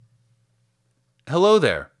Hello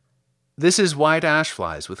there. This is White Ash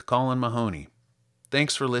Flies with Colin Mahoney.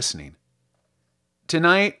 Thanks for listening.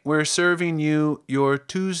 Tonight we're serving you your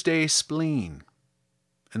Tuesday spleen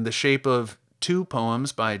in the shape of 2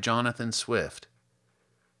 poems by Jonathan Swift.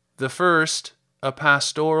 The first, a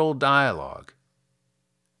pastoral dialogue.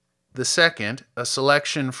 The second, a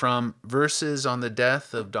selection from Verses on the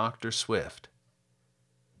Death of Dr. Swift.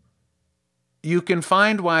 You can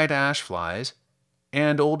find White Ash Flies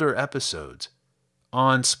and older episodes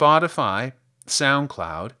on Spotify,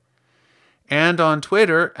 SoundCloud, and on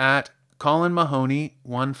Twitter at Colin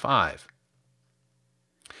Mahoney15.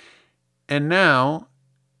 And now,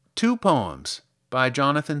 2 poems by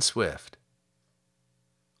Jonathan Swift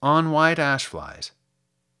on White Ash Flies.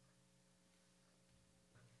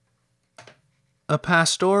 A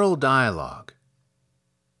pastoral dialogue.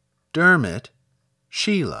 Dermot,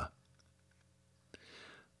 Sheila.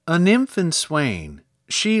 A nymph and swain,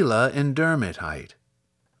 Sheila and Dermot hight,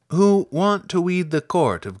 who wont to weed the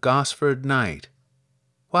court of Gosford knight,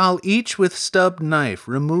 while each with stubbed knife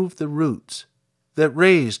removed the roots that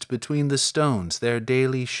raised between the stones their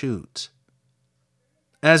daily shoots.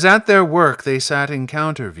 As at their work they sat in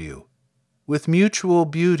counterview, with mutual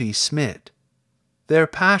beauty smit, their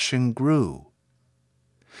passion grew.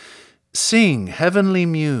 Sing, heavenly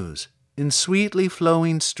muse, in sweetly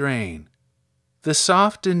flowing strain, the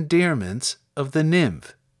soft endearments of the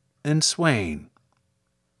nymph and swain.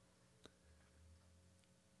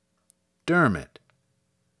 Dermot.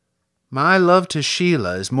 My love to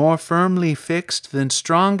Sheila is more firmly fixed than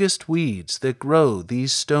strongest weeds that grow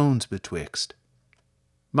these stones betwixt.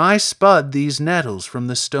 My spud these nettles from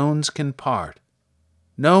the stones can part,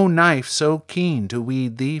 no knife so keen to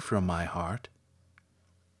weed thee from my heart.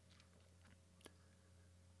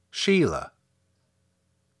 Sheila.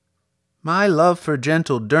 My love for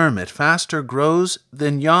gentle Dermot faster grows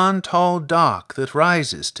than yon tall dock that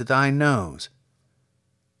rises to thy nose.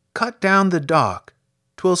 Cut down the dock,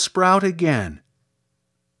 'twill sprout again.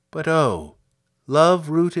 But oh, love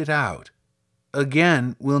rooted out,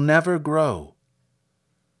 again will never grow.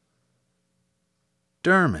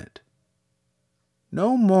 Dermot.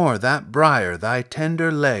 No more that briar thy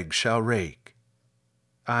tender leg shall rake.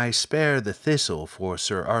 I spare the thistle for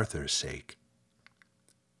Sir Arthur's sake.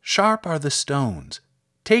 Sharp are the stones,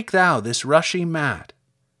 take thou this rushy mat.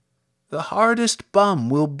 The hardest bum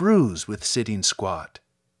will bruise with sitting squat.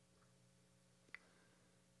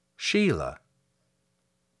 Sheila.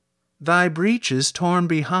 Thy breeches torn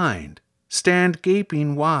behind stand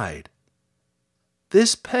gaping wide.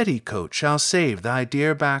 This petticoat shall save thy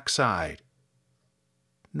dear backside.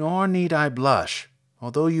 Nor need I blush,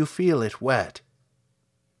 although you feel it wet.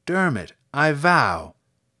 Dermot, I vow,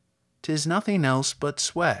 'tis nothing else but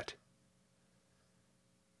sweat.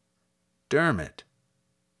 Dermot.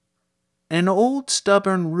 An old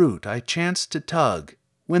stubborn root I chanced to tug,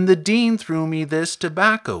 when the Dean threw me this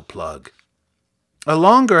tobacco plug. A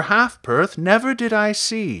longer half-purth never did I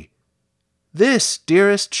see. This,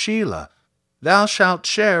 dearest Sheila, thou shalt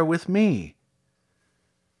share with me.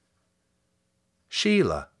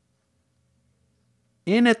 Sheila.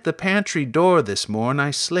 In at the pantry door this morn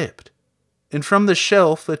I slipped, and from the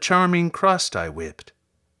shelf a charming crust I whipped.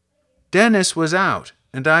 Dennis was out,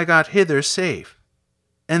 and I got hither safe,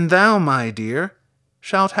 and thou, my dear,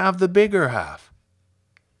 shalt have the bigger half.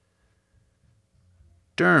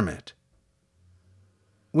 Dermot.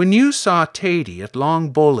 When you saw Tady at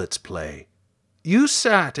long bullets play, you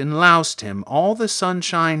sat and loused him all the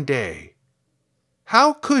sunshine day.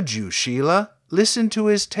 How could you, Sheila, listen to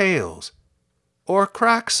his tales, or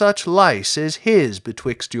crack such lice as his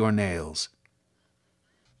betwixt your nails?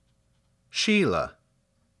 Sheila.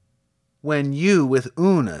 When you with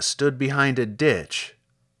Una stood behind a ditch,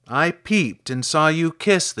 I peeped and saw you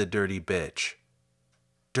kiss the dirty bitch.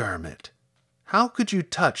 Dermot. How could you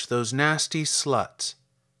touch those nasty sluts?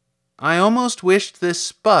 I almost wished this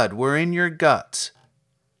spud were in your guts.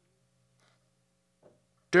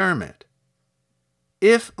 Dermot.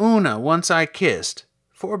 If Una once I kissed,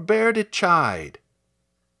 forbear to chide.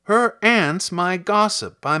 Her aunt's my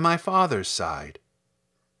gossip by my father's side.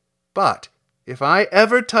 But if I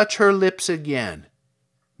ever touch her lips again,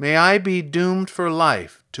 may I be doomed for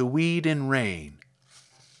life to weed in rain.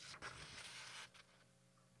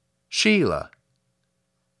 Sheila.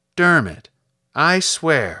 Dermot, I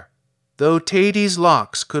swear, though Tady's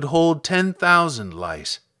locks could hold 10,000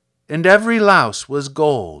 lice, and every louse was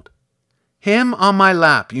gold, him on my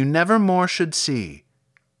lap you never more should see,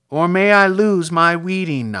 or may I lose my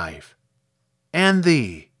weeding knife, and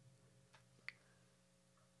thee.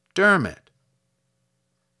 Dermot.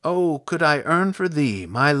 Oh, could I earn for thee,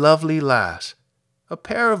 my lovely lass, a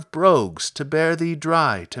pair of brogues to bear thee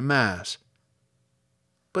dry to mass.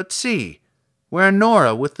 But see, where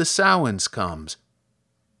Nora with the sowens comes,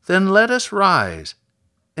 then let us rise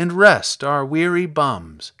and rest our weary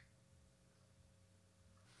bums.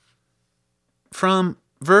 From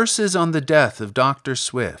Verses on the Death of Dr.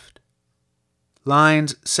 Swift,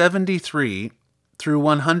 lines 73 through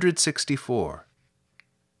 164.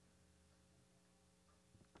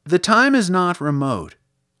 The time is not remote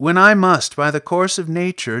when I must by the course of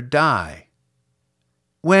nature die,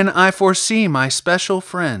 when I foresee my special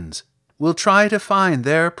friends will try to find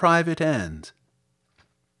their private ends,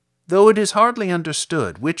 though it is hardly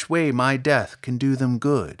understood which way my death can do them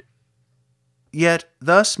good. Yet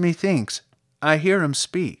thus methinks I hear him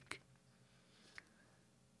speak.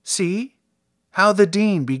 See how the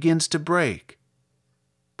Dean begins to break.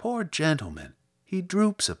 Poor gentleman, he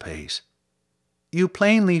droops apace. You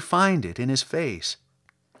plainly find it in his face.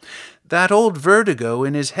 That old vertigo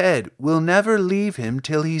in his head will never leave him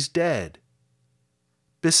till he's dead.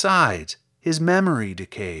 Besides, his memory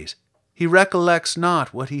decays. He recollects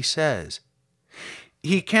not what he says.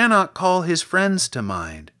 He cannot call his friends to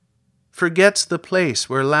mind, forgets the place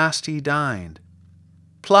where last he dined,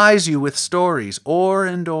 plies you with stories o'er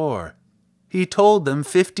and o'er. He told them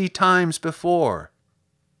 50 times before.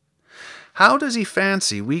 How does he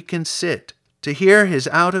fancy we can sit to hear his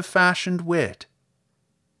out-of-fashioned wit?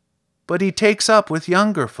 But he takes up with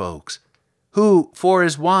younger folks, who for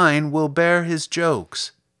his wine will bear his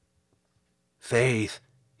jokes. Faith,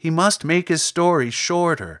 he must make his stories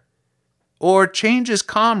shorter, or change his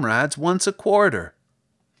comrades once a quarter.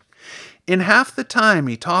 In half the time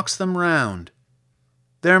he talks them round,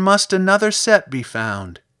 there must another set be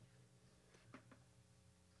found.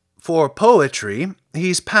 For poetry,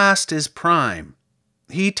 he's past his prime.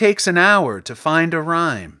 He takes an hour to find a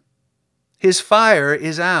rhyme. His fire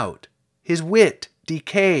is out, his wit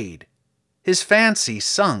decayed, his fancy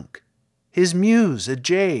sunk, his muse a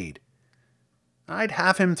jade. I'd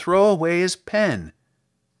have him throw away his pen,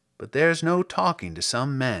 but there's no talking to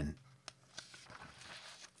some men.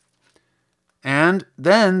 And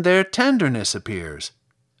then their tenderness appears,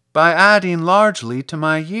 by adding largely to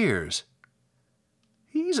my years.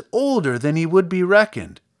 He's older than he would be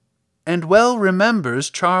reckoned, and well remembers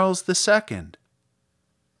Charles II.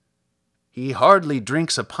 He hardly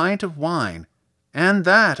drinks a pint of wine, and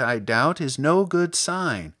that, I doubt, is no good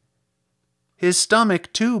sign. His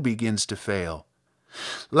stomach, too, begins to fail.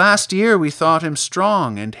 Last year we thought him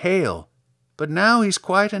strong and hale, but now he's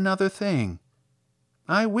quite another thing.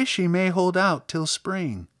 I wish he may hold out till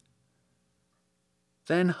spring.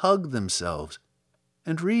 Then hug themselves,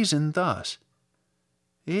 and reason thus.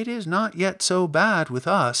 It is not yet so bad with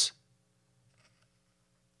us.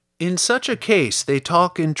 In such a case they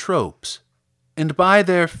talk in tropes, and by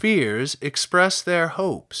their fears express their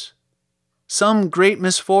hopes. Some great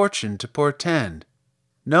misfortune to portend,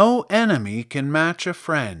 no enemy can match a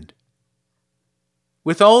friend.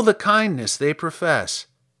 With all the kindness they profess,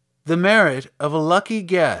 the merit of a lucky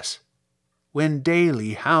guess, when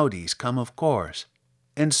daily howdies come of course,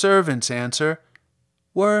 and servants answer,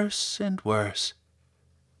 worse and worse.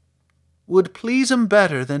 Would please 'em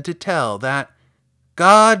better than to tell that,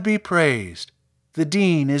 God be praised, the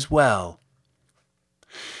Dean is well.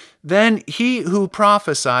 Then he who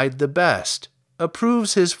prophesied the best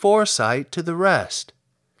approves his foresight to the rest.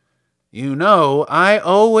 You know, I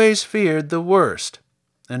always feared the worst,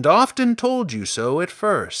 and often told you so at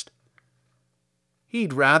first.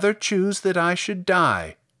 He'd rather choose that I should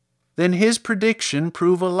die than his prediction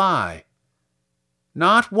prove a lie.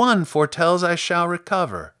 Not one foretells I shall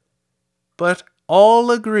recover, but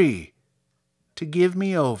all agree to give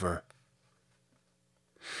me over.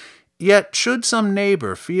 Yet should some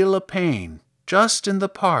neighbor feel a pain just in the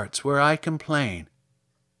parts where I complain,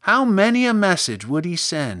 how many a message would he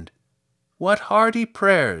send, what hearty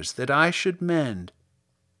prayers that I should mend.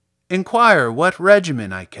 Inquire what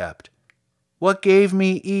regimen I kept, what gave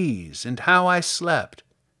me ease, and how I slept,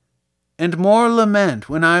 and more lament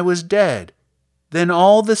when I was dead than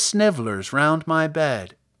all the snivellers round my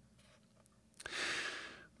bed.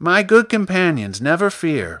 My good companions, never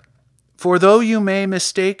fear, for though you may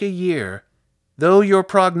mistake a year, though your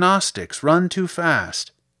prognostics run too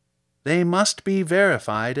fast, they must be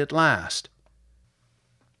verified at last.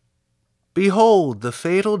 Behold the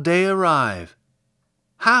fatal day arrive.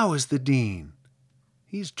 How is the Dean?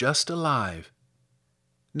 He's just alive.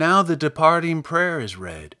 Now the departing prayer is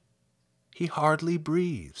read. He hardly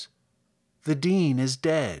breathes. The Dean is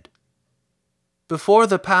dead. Before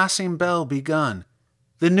the passing bell begun,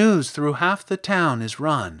 the news through half the town is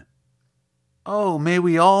run. Oh, may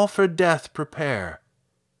we all for death prepare.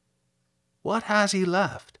 What has he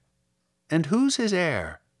left? And who's his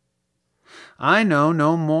heir? I know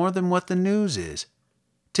no more than what the news is.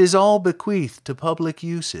 'Tis all bequeathed to public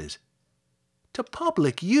uses. To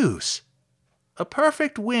public use! A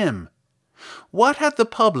perfect whim! What had the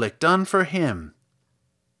public done for him?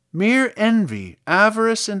 Mere envy,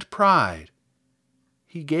 avarice, and pride.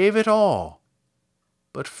 He gave it all,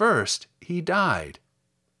 but first he died.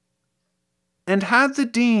 And had the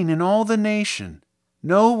dean in all the nation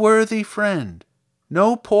no worthy friend,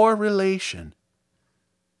 no poor relation,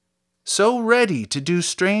 so ready to do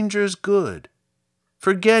strangers good,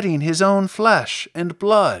 forgetting his own flesh and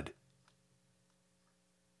blood?